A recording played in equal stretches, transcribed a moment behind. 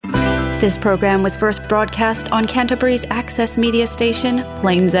This program was first broadcast on Canterbury's access media station,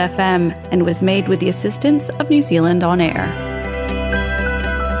 Plains FM, and was made with the assistance of New Zealand On Air.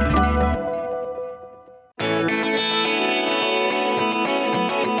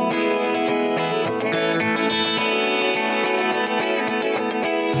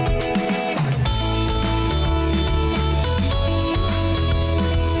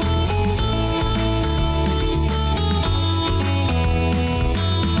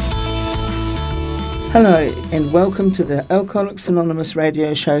 Hello and welcome to the Alcoholics Anonymous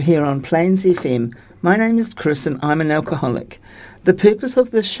radio show here on Plains FM. My name is Chris and I'm an alcoholic. The purpose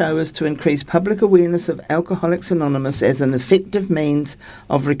of this show is to increase public awareness of Alcoholics Anonymous as an effective means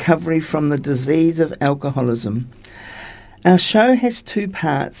of recovery from the disease of alcoholism. Our show has two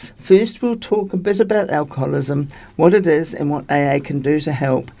parts. First, we'll talk a bit about alcoholism, what it is and what AA can do to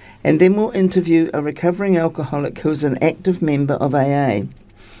help, and then we'll interview a recovering alcoholic who is an active member of AA.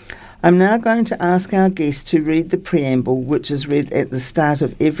 I'm now going to ask our guest to read the preamble, which is read at the start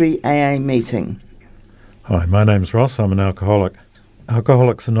of every AA meeting. Hi, my name's Ross. I'm an alcoholic.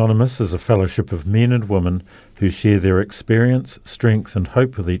 Alcoholics Anonymous is a fellowship of men and women who share their experience, strength and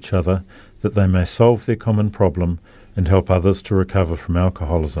hope with each other that they may solve their common problem and help others to recover from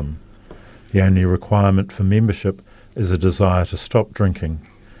alcoholism. The only requirement for membership is a desire to stop drinking.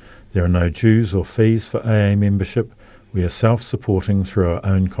 There are no dues or fees for AA membership. We are self-supporting through our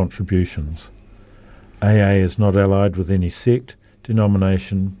own contributions. AA is not allied with any sect,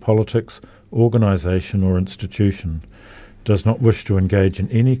 denomination, politics, organisation or institution, does not wish to engage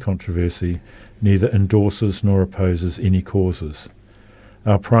in any controversy, neither endorses nor opposes any causes.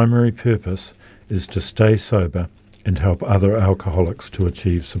 Our primary purpose is to stay sober and help other alcoholics to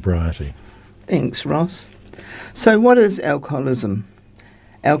achieve sobriety. Thanks, Ross. So what is alcoholism?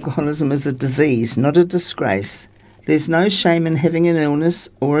 Alcoholism is a disease, not a disgrace. There's no shame in having an illness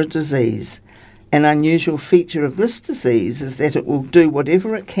or a disease. An unusual feature of this disease is that it will do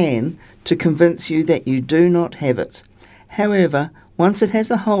whatever it can to convince you that you do not have it. However, once it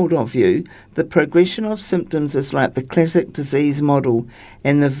has a hold of you, the progression of symptoms is like the classic disease model,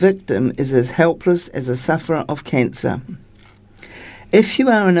 and the victim is as helpless as a sufferer of cancer. If you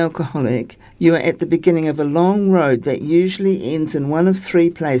are an alcoholic, you are at the beginning of a long road that usually ends in one of three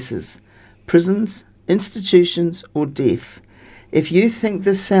places: prisons, institutions or death. If you think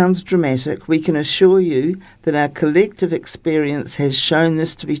this sounds dramatic, we can assure you that our collective experience has shown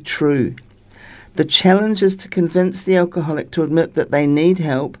this to be true. The challenge is to convince the alcoholic to admit that they need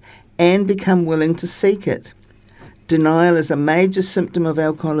help and become willing to seek it. Denial is a major symptom of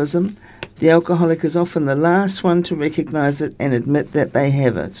alcoholism. The alcoholic is often the last one to recognise it and admit that they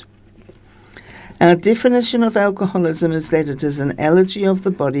have it. Our definition of alcoholism is that it is an allergy of the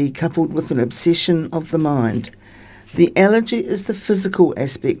body coupled with an obsession of the mind. The allergy is the physical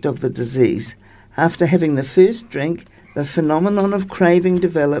aspect of the disease. After having the first drink, the phenomenon of craving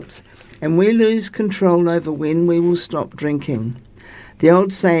develops and we lose control over when we will stop drinking. The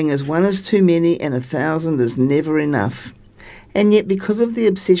old saying is 1 is too many and 1,000 is never enough. And yet, because of the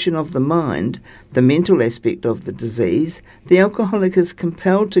obsession of the mind, the mental aspect of the disease, the alcoholic is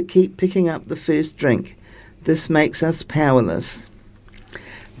compelled to keep picking up the first drink. This makes us powerless.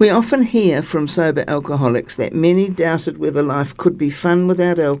 We often hear from sober alcoholics that many doubted whether life could be fun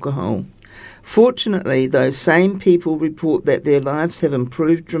without alcohol. Fortunately, those same people report that their lives have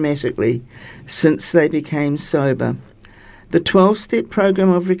improved dramatically since they became sober. The 12-step program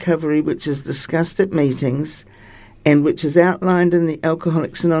of recovery, which is discussed at meetings, and which is outlined in the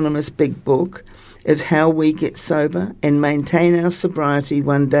Alcoholics Anonymous Big Book, is how we get sober and maintain our sobriety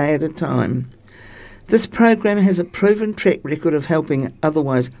one day at a time. This program has a proven track record of helping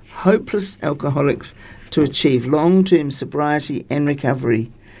otherwise hopeless alcoholics to achieve long-term sobriety and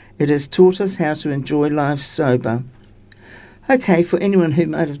recovery. It has taught us how to enjoy life sober. Okay, for anyone who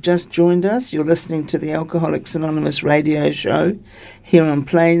might have just joined us, you're listening to the Alcoholics Anonymous radio show here on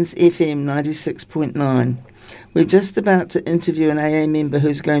Plains FM 96.9. We're just about to interview an AA member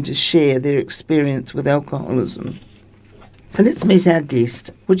who's going to share their experience with alcoholism. So let's meet our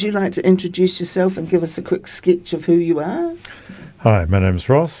guest. Would you like to introduce yourself and give us a quick sketch of who you are? Hi, my name's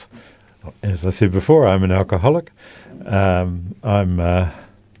Ross. As I said before, I'm an alcoholic. I'm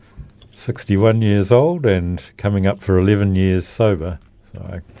 61 years old and coming up for 11 years sober. So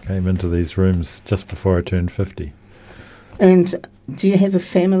I came into these rooms just before I turned 50. And do you have a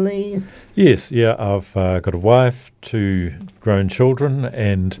family? Yes, I've got a wife, 2 grown children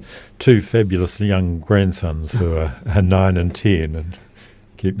and 2 fabulous young grandsons who are 9 and 10 and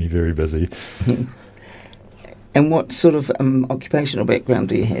keep me very busy. And what sort of occupational background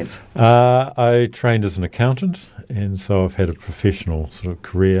do you have? I trained as an accountant, and so I've had a professional sort of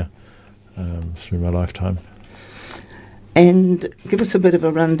career through my lifetime. And give us a bit of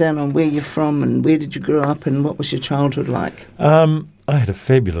a rundown on where you're from and where did you grow up and what was your childhood like? I had a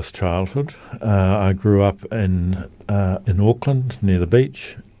fabulous childhood. I grew up in Auckland near the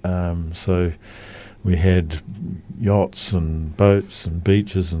beach, so we had yachts and boats and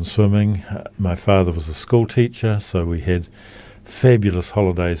beaches and swimming. My father was a school teacher, so we had fabulous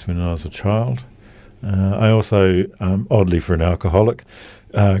holidays when I was a child. I also, oddly for an alcoholic,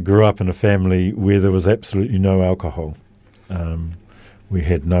 grew up in a family where there was absolutely no alcohol. We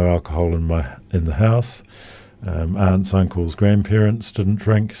had no alcohol in the house. Aunts, uncles, grandparents didn't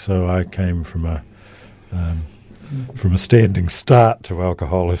drink, so I came from a standing start to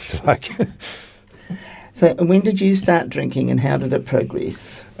alcohol, if you like. So when did you start drinking and how did it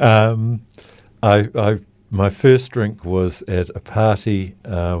progress? My first drink was at a party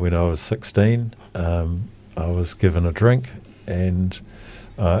when I was 16. I was given a drink, and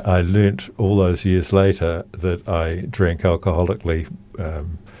I learnt all those years later that I drank alcoholically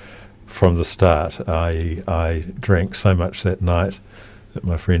from the start. I drank so much that night that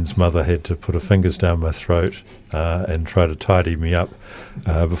my friend's mother had to put her fingers down my throat and try to tidy me up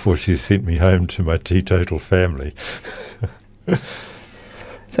before she sent me home to my teetotal family.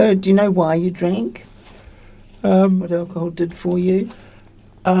 So do you know why you drank? What alcohol did for you?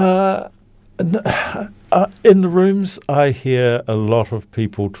 In the rooms, I hear a lot of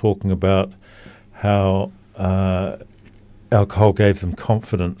people talking about how alcohol gave them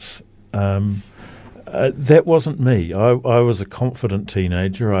confidence. That wasn't me. I was a confident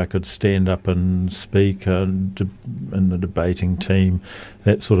teenager. I could stand up and speak in the debating team,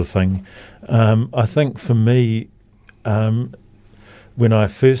 that sort of thing. I think for me, when I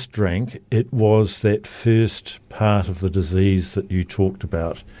first drank, it was that first part of the disease that you talked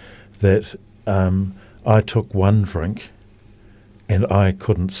about, that I took one drink and I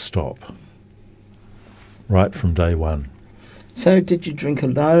couldn't stop right from day one. So did you drink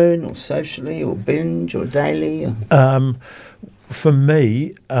alone or socially or binge or daily? Or? For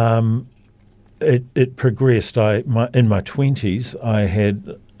me, it progressed. In my 20s, I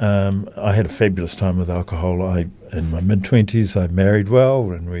had a fabulous time with alcohol. In my mid-20s, I married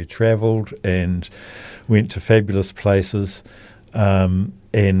well and we travelled and went to fabulous places.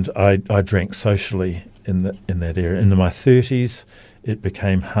 And I drank socially in that area. In my 30s, it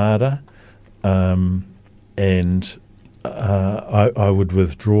became harder, and I would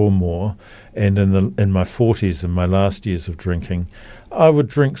withdraw more. And in my 40s, in my last years of drinking, I would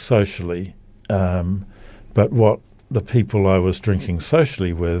drink socially. But what the people I was drinking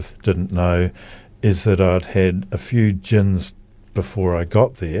socially with didn't know is that I'd had a few gins before I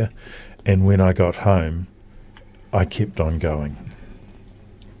got there, and when I got home, I kept on going.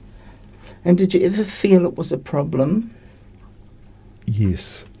 And did you ever feel it was a problem?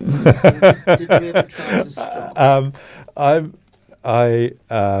 Yes. Did you ever try to stop? In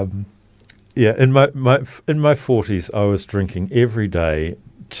my 40s, I was drinking every day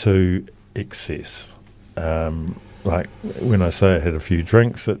to excess. Like when I say I had a few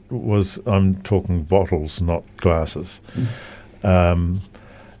drinks, I'm talking bottles, not glasses. And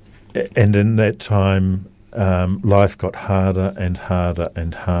in that time, life got harder and harder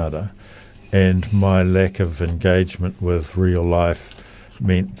and harder. And my lack of engagement with real life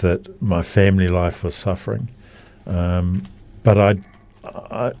meant that my family life was suffering. But I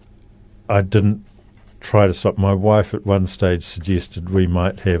didn't try to stop. My wife at one stage suggested we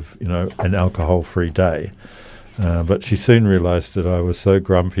might have, an alcohol-free day. But she soon realised that I was so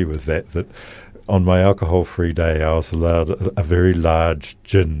grumpy with that on my alcohol-free day I was allowed a very large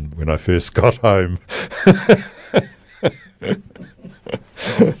gin when I first got home.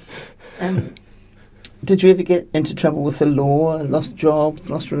 Did you ever get into trouble with the law, lost jobs,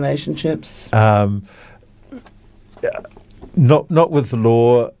 lost relationships? Not with the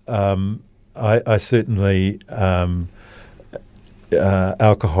law. I certainly,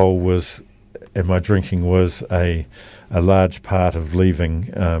 alcohol was, and my drinking was a large part of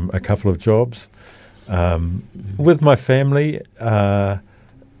leaving a couple of jobs. With my family,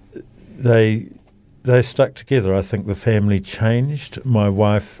 they stuck together. I think the family changed. My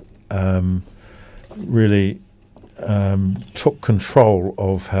wife really took control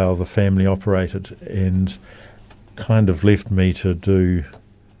of how the family operated and kind of left me to do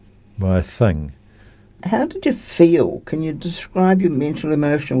my thing. How did you feel? Can you describe your mental,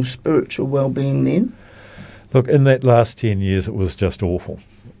 emotional, spiritual well-being then? Look, in that last 10 years, it was just awful.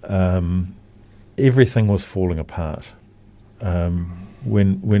 Everything was falling apart.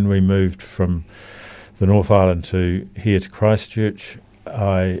 When we moved from the North Island to here to Christchurch,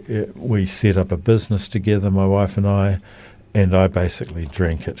 we set up a business together, my wife and I basically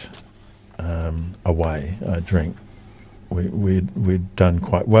drank it away. I drank. We'd done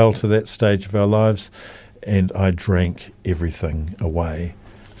quite well to that stage of our lives, and I drank everything away.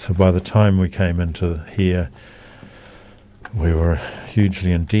 So by the time we came into here, we were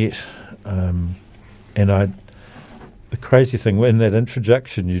hugely in debt. The crazy thing, in that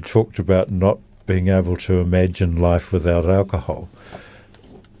introduction you talked about not being able to imagine life without alcohol.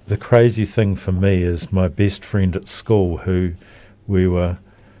 The crazy thing for me is my best friend at school, who we were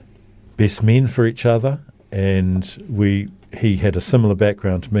best men for each other, and he had a similar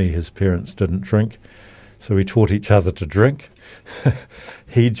background to me. His parents didn't drink, so we taught each other to drink.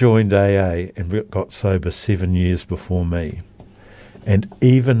 He joined AA and got sober 7 years before me. And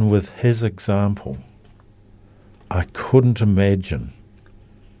even with his example, I couldn't imagine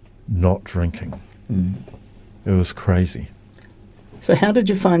not drinking. It was crazy. So how did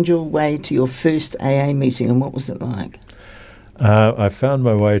you find your way to your first AA meeting, and what was it like? I found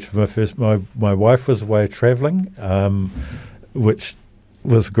my way to my first. My wife was away travelling, which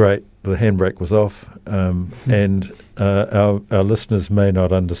was great. The handbrake was off, and our listeners may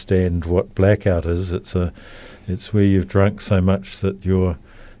not understand what blackout is. It's where you've drunk so much that your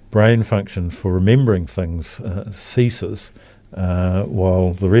brain function for remembering things ceases,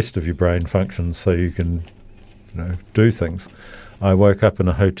 while the rest of your brain functions so you can, do things. I woke up in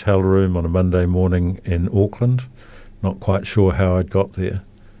a hotel room on a Monday morning in Auckland, not quite sure how I'd got there,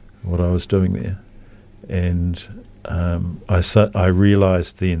 what I was doing there, and I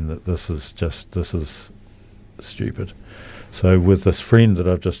realised then that this is stupid. So with this friend that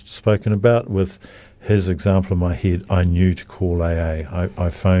I've just spoken about, with his example in my head, I knew to call AA. I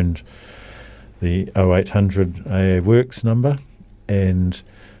phoned the 0800 AA Works number, and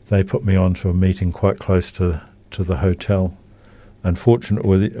they put me on to a meeting quite close to the hotel.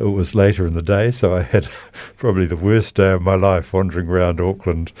 Unfortunately, it was later in the day, so I had probably the worst day of my life wandering around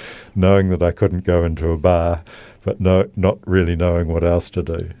Auckland, knowing that I couldn't go into a bar, but not really knowing what else to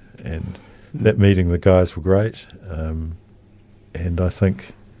do. And that meeting, the guys were great, and I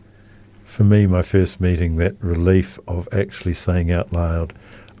think for me, my first meeting, that relief of actually saying out loud,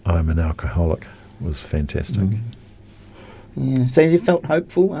 I'm an alcoholic, was fantastic. Yeah. So you felt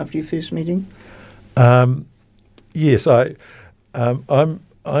hopeful after your first meeting? Yes,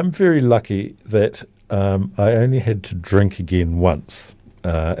 I'm very lucky that I only had to drink again once,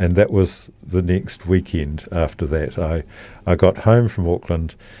 and that was the next weekend after that. I got home from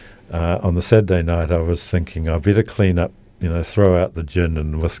Auckland on the Saturday night. I was thinking I better clean up, throw out the gin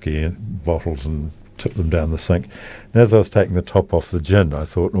and whiskey and bottles and tip them down the sink. And as I was taking the top off the gin, I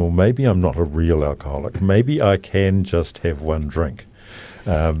thought, well, maybe I'm not a real alcoholic. Maybe I can just have one drink.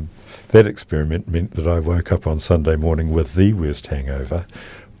 That experiment meant that I woke up on Sunday morning with the worst hangover,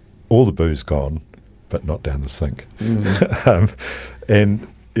 all the booze gone, but not down the sink. And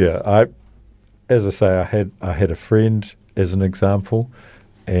yeah, as I say, I had a friend as an example,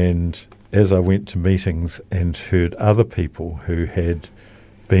 and as I went to meetings and heard other people who had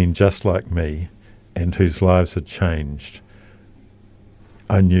been just like me and whose lives had changed,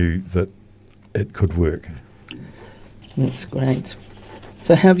 I knew that it could work. That's great.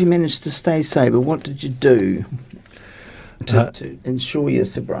 So how have you managed to stay sober? What did you do to ensure your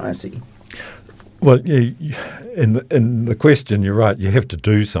sobriety? Well, in the question, you're right. You have to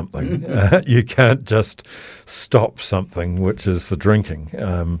do something. You can't just stop something, which is the drinking.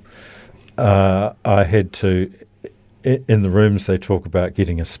 I had to, in the rooms they talk about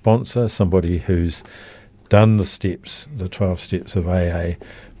getting a sponsor, somebody who's done the steps, the 12 steps of AA,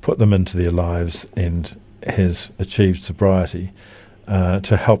 put them into their lives and has achieved sobriety,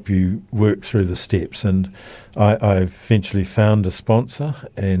 to help you work through the steps. And I eventually found a sponsor,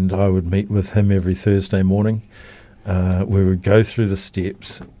 and I would meet with him every Thursday morning. We would go through the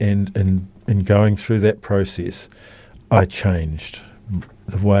steps, and in going through that process, I changed.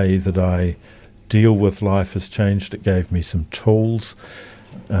 The way that I deal with life has changed. It gave me some tools,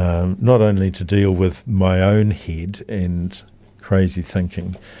 not only to deal with my own head and crazy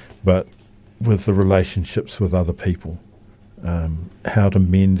thinking, but with the relationships with other people. How to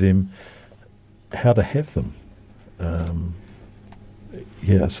mend them, how to have them.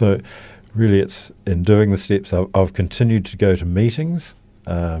 So really it's in doing the steps. I've continued to go to meetings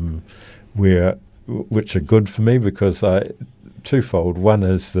which are good for me because twofold. One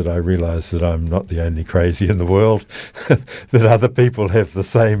is that I realise that I'm not the only crazy in the world, that other people have the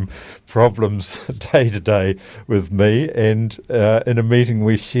same problems day to day with me, and in a meeting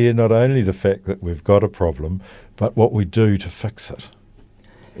we share not only the fact that we've got a problem, but what we do to fix it,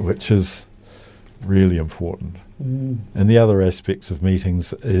 which is really important. And the other aspects of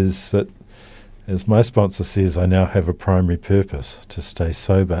meetings is that, As my sponsor says, I now have a primary purpose to stay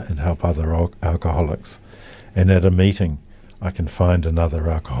sober and help other alcoholics. And at a meeting, I can find another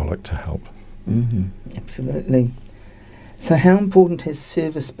alcoholic to help. Absolutely. So how important has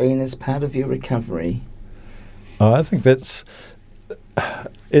service been as part of your recovery? I think that's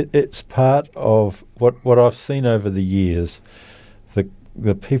it's part of what I've seen over the years.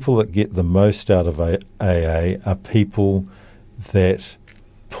 The people that get the most out of AA are people that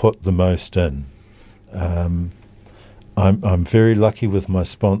put the most in. I'm very lucky with my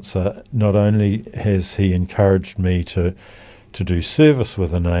sponsor. Not only has he encouraged me to do service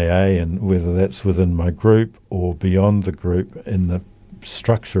within AA, and whether that's within my group or beyond the group in the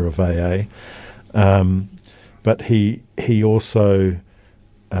structure of AA, but he also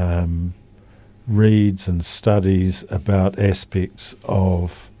reads and studies about aspects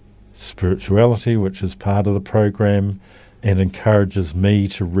of spirituality, which is part of the program, and encourages me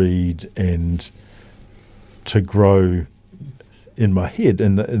to read and to grow in my head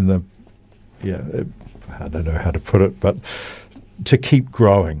I don't know how to put it, but to keep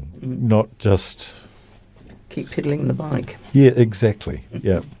growing, not just keep pedaling the bike. Yeah, exactly.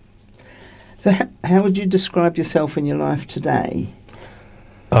 Yeah. So how would you describe yourself in your life today?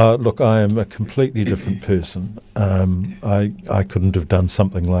 Look, I am a completely different person. I couldn't have done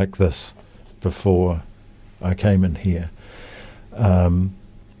something like this before I came in here.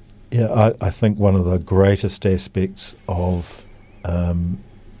 I think one of the greatest aspects of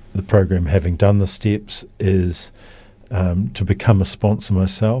the program, having done the steps, is to become a sponsor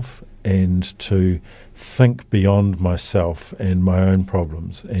myself and to think beyond myself and my own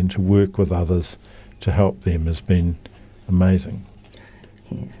problems, and to work with others to help them has been amazing.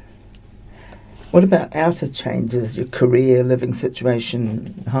 Yeah. What about outer changes, your career, living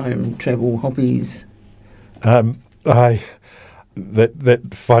situation, home, travel, hobbies? That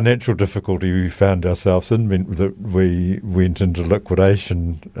financial difficulty we found ourselves in meant that we went into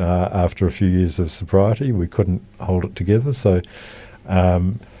liquidation after a few years of sobriety. We couldn't hold it together, so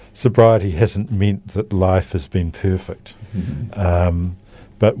sobriety hasn't meant that life has been perfect.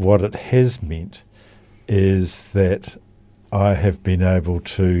 But what it has meant is that I have been able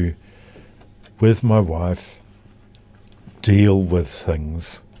to, with my wife, deal with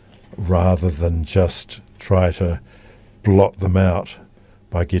things rather than just try to blot them out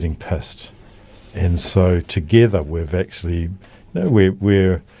by getting pissed. And so together we've actually,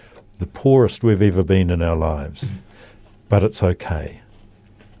 we're the poorest we've ever been in our lives, but it's okay.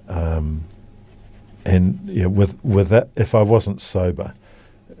 With that, if I wasn't sober,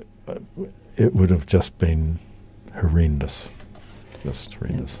 it would have just been horrendous, just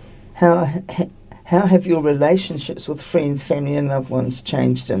horrendous. How have your relationships with friends, family and loved ones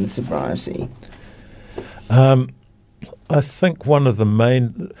changed in sobriety? I think one of the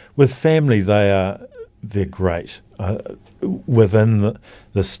main, with family, they're great. Within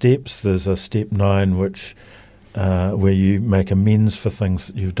the steps, there's a step 9 which where you make amends for things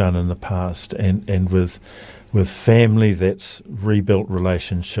that you've done in the past, and with family, that's rebuilt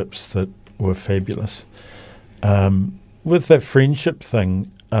relationships that were fabulous. With that friendship thing,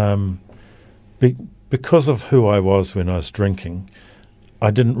 because of who I was when I was drinking,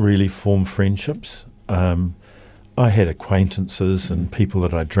 I didn't really form friendships. I had acquaintances and people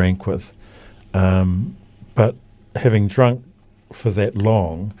that I drank with, but having drunk for that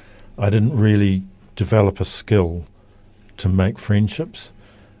long, I didn't really develop a skill to make friendships.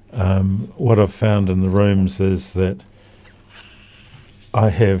 What I've found in the rooms is that I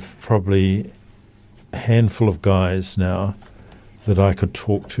have probably a handful of guys now that I could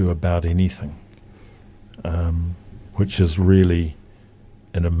talk to about anything, which is really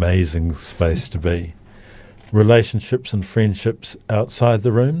an amazing space to be. Relationships and friendships outside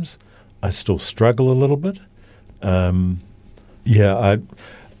the rooms, I still struggle a little bit. In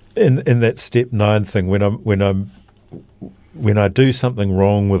that step 9 thing, when I do something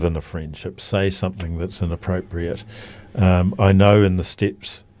wrong within a friendship, say something that's inappropriate, I know in the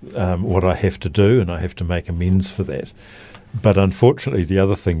steps what I have to do, and I have to make amends for that. But unfortunately, the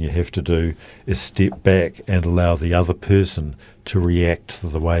other thing you have to do is step back and allow the other person to react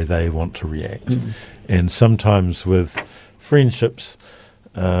the way they want to react. And sometimes with friendships,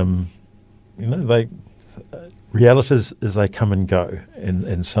 realities is they come and go,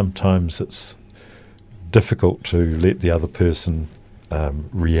 and sometimes it's difficult to let the other person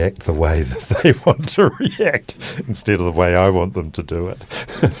react the way that they want to react instead of the way I want them to do it.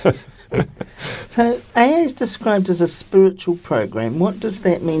 So AA is described as a spiritual program. What does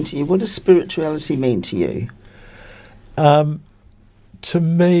that mean to you? What does spirituality mean to you? To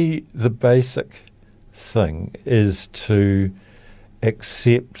me, the basic thing is to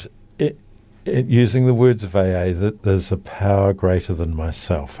accept using the words of AA, that there's a power greater than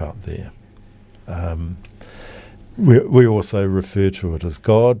myself out there. We also refer to it as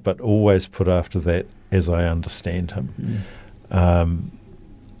God, but always put after that, as I understand him.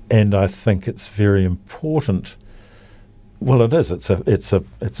 And I think it's very important. Well, it is. It's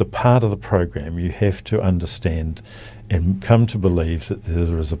a part of the program. You have to understand and come to believe that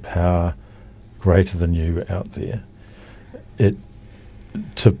there is a power greater than you out there.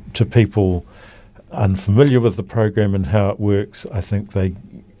 To people unfamiliar with the program and how it works, I think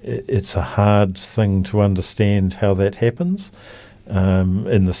it's a hard thing to understand how that happens.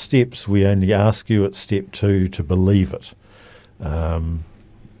 In the steps, we only ask you at step 2 to believe it,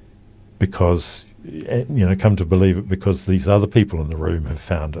 because come to believe it because these other people in the room have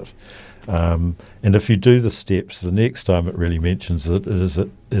found it. And if you do the steps, the next time it really mentions it is at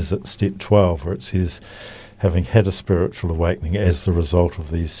step 12, where it says, having had a spiritual awakening as the result of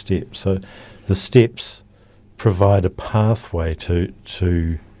these steps. So the steps provide a pathway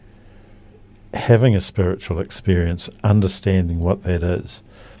to having a spiritual experience, understanding what that is.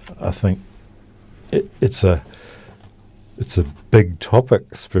 I think it's a big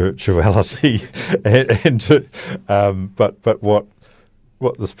topic, spirituality, but what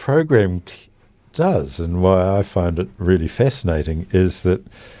this program does, and why I find it really fascinating, is that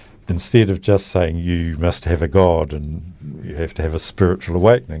instead of just saying you must have a God and you have to have a spiritual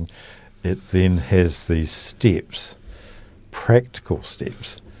awakening, it then has these steps, practical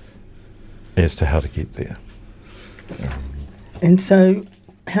steps, as to how to get there. And so,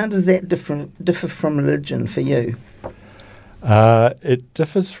 how does that differ from religion for you? It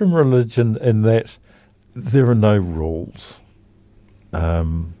differs from religion in that there are no rules.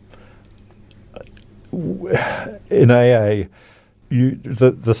 In AA,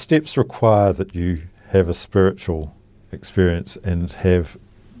 the steps require that you have a spiritual experience and have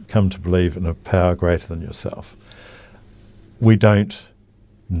come to believe in a power greater than yourself. We don't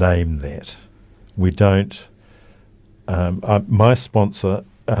name that. We don't. My sponsor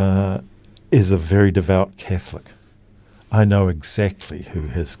is a very devout Catholic. I know exactly who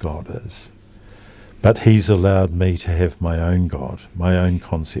his God is, but he's allowed me to have my own God, my own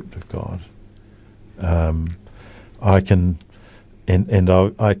concept of God. I can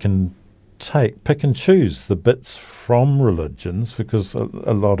pick and choose the bits from religions, because a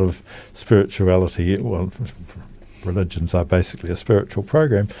lot of spirituality, religions are basically a spiritual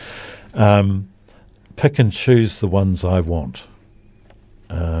program. Pick and choose the ones I want.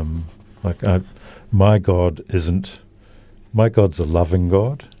 My God's a loving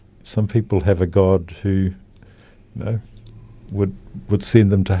God. Some people have a God who, would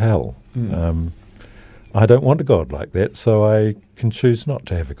send them to hell. I don't want a God like that, so I can choose not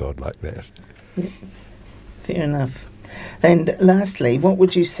to have a God like that. Fair enough. And lastly, what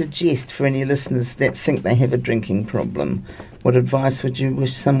would you suggest for any listeners that think they have a drinking problem? What advice would you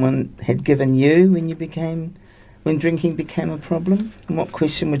wish someone had given you when drinking became a problem? And what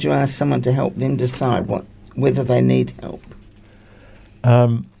question would you ask someone to help them decide whether they need help?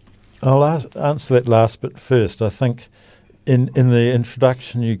 I'll answer that last bit first. I think in the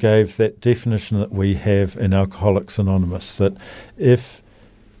introduction you gave that definition that we have in Alcoholics Anonymous, that if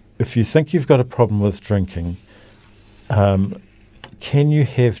you think you've got a problem with drinking, can you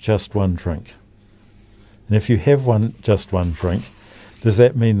have just one drink? And if you have just one drink, does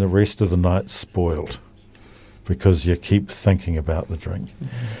that mean the rest of the night's spoiled because you keep thinking about the drink?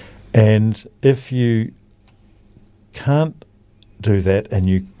 Mm-hmm. And if you can't do that and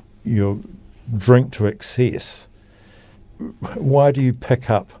you drink to excess, why do you pick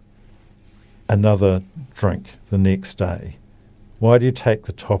up another drink the next day? Why do you take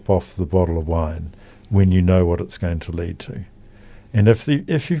the top off the bottle of wine when you know what it's going to lead to? And if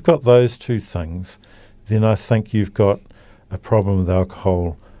you've got those two things, then I think you've got a problem with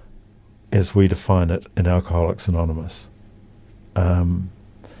alcohol as we define it in Alcoholics Anonymous.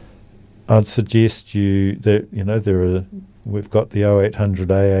 I'd suggest we've got the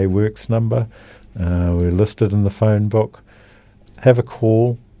 0800 AA Works number. We're listed in the phone book. Have a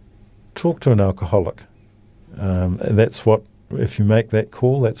call. Talk to an alcoholic. If you make that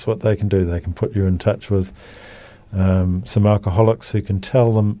call, that's what they can do. They can put you in touch with some alcoholics who can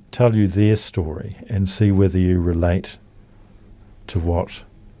tell you their story and see whether you relate to what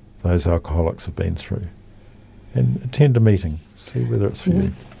those alcoholics have been through. And attend a meeting. See whether it's for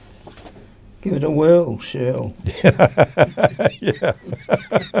you. Give it a whirl, Cheryl. Yeah.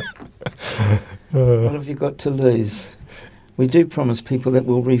 What have you got to lose? We do promise people that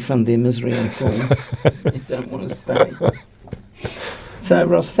we'll refund their misery in full if they don't want to stay. So,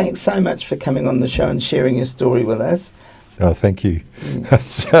 Ross, thanks so much for coming on the show and sharing your story with us. Oh, thank you. Yeah.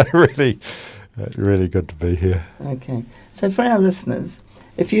 It's really Really good to be here. Okay. So for our listeners,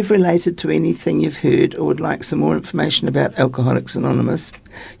 if you've related to anything you've heard or would like some more information about Alcoholics Anonymous,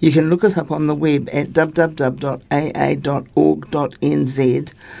 you can look us up on the web at www.aa.org.nz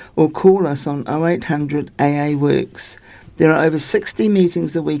or call us on 0800 AA Works. There are over 60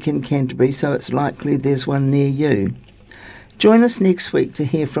 meetings a week in Canterbury, so it's likely there's one near you. Join us next week to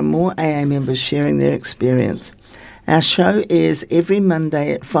hear from more AA members sharing their experience. Our show airs every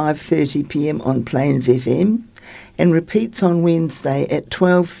Monday at 5:30pm on Plains FM and repeats on Wednesday at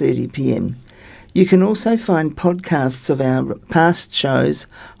 12:30pm. You can also find podcasts of our past shows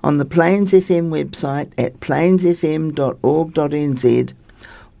on the Plains FM website at plainsfm.org.nz,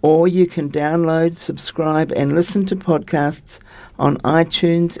 or you can download, subscribe and listen to podcasts on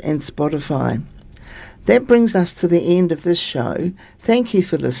iTunes and Spotify. That brings us to the end of this show. Thank you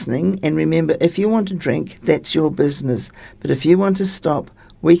for listening, and remember, if you want to drink, that's your business. But if you want to stop,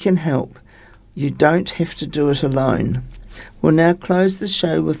 we can help. You don't have to do it alone. We'll now close the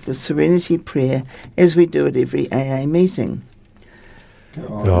show with the Serenity Prayer as we do at every AA meeting.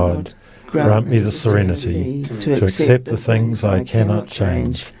 God, grant me the serenity to accept the things I cannot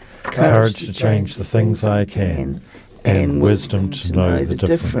change, courage to change the things I can, and wisdom to know the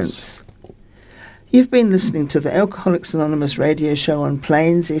difference. You've been listening to the Alcoholics Anonymous radio show on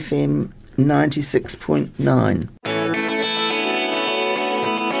Plains FM 96.9.